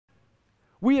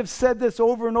We have said this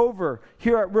over and over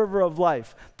here at River of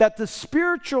Life, that the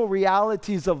spiritual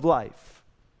realities of life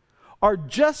are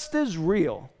just as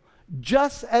real,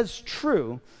 just as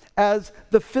true as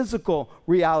the physical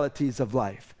realities of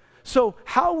life. So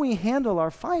how we handle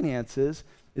our finances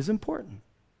is important.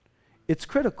 It's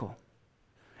critical.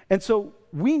 And so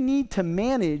we need to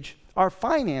manage our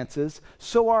finances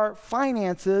so our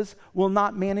finances will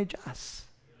not manage us.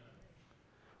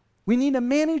 We need to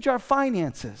manage our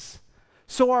finances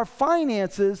so our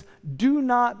finances do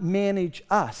not manage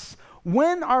us.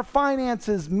 When our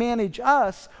finances manage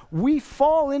us, we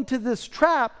fall into this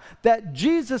trap that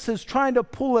Jesus is trying to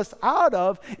pull us out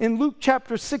of in Luke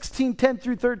chapter 16, 10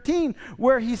 through 13,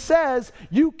 where he says,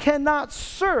 you cannot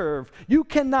serve, you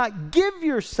cannot give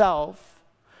yourself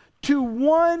to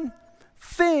one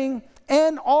thing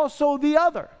and also the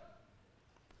other.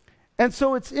 And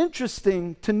so it's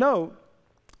interesting to note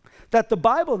that the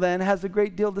Bible then has a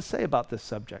great deal to say about this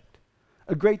subject,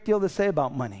 a great deal to say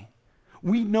about money.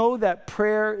 We know that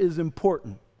prayer is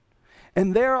important.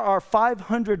 And there are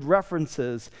 500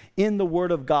 references in the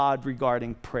Word of God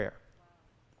regarding prayer.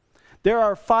 There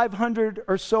are 500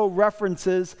 or so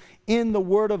references in the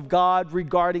Word of God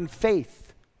regarding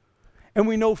faith. And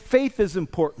we know faith is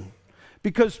important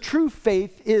because true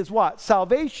faith is what?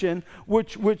 Salvation,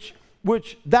 which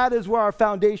that is where our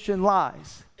foundation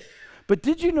lies. But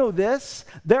did you know this?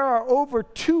 There are over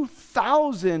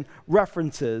 2,000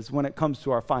 references when it comes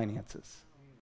to our finances.